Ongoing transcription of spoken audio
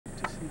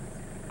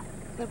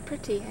They're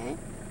pretty, eh?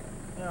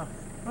 Yeah.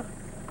 Huh?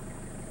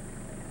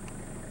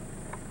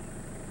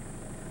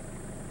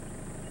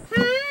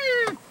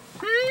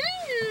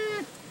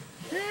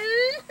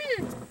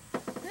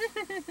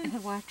 The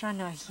white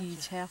rhino are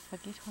huge, hey? I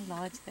forget how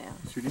large they are.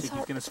 He's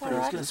going to spray.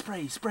 right. He's going to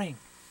spray. He's spraying.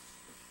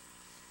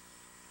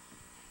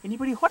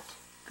 Anybody hot?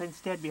 Go and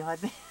stand behind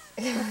there.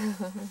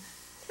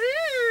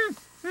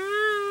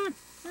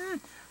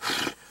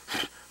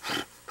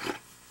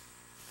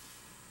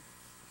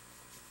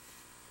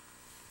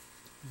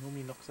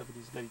 Normally knocks over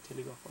these bloody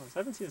telegraph wires. I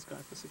haven't seen this guy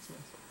for 6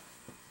 months.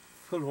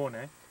 Full horn,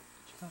 eh?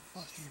 Check how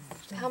fast he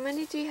moves. How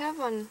many do you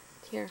have on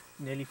here?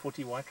 Nearly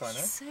 40 white rhino.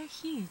 He's so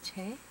huge,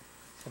 hey?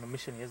 He's on a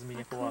mission. He hasn't been I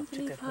here for a while. can't Check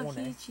believe that how horn,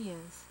 eh? huge he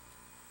is.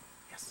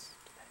 Yes.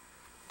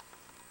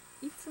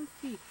 Eat some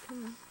food,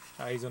 come on.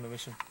 Ah, he's on a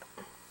mission.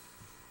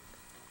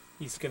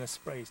 He's going to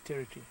spray his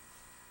territory.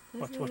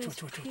 Watch.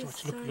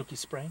 Look, he's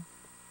spraying.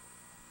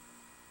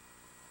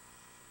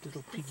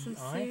 Little That's piggy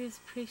some eye. serious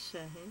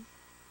pressure, hey?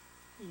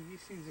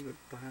 These things have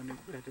got bionic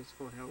bladders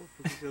for help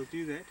because they'll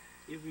do that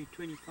every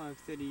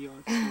 25-30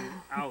 yards to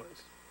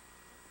hours.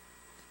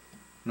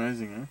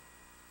 Amazing, eh?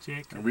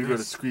 Check. And we've got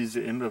to squeeze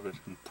the end of it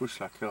and push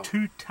like hell.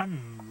 2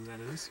 tons,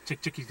 that is.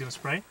 Check, he's going to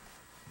spray.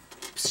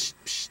 Psh,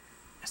 psh.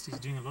 Yes, he's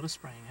doing a lot of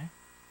spraying, eh?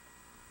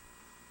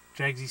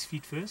 Drags his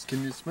feet first.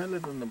 Can you smell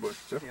it on the bush,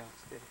 Jeff? Yeah,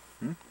 steady.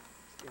 Hmm?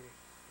 Steady.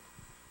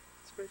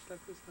 It's fresh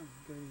like this now.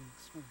 Going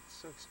smell. It's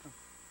so strong.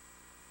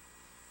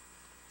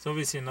 It's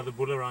obviously another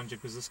bull around you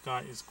because this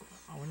guy is...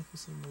 I wonder if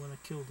this is the one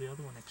that killed the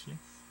other one, actually.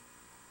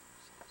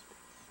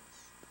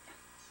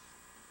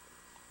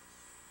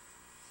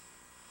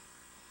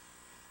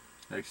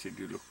 They actually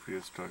do look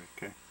prehistoric,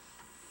 okay?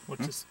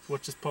 Watch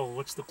this pole.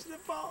 Watch the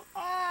pole.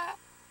 Ah!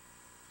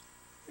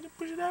 I'm going to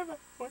push it over.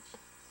 Watch.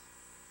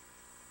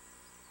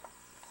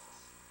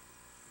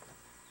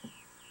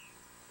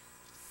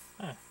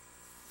 Ah,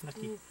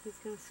 lucky. He's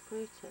going to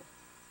scrape it.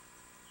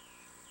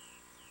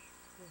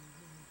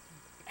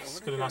 It's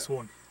got a nice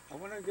horn. I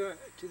want to go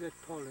to that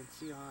pole and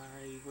see how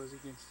he was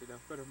against it.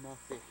 I've got a mark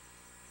there.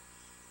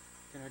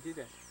 Can I do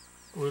that?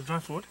 We'll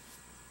drive forward.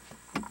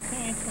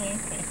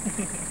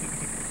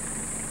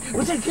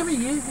 What's that? Come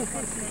here.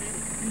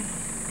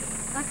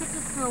 I could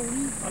just smell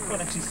weed. I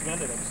can't actually smell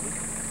it, actually.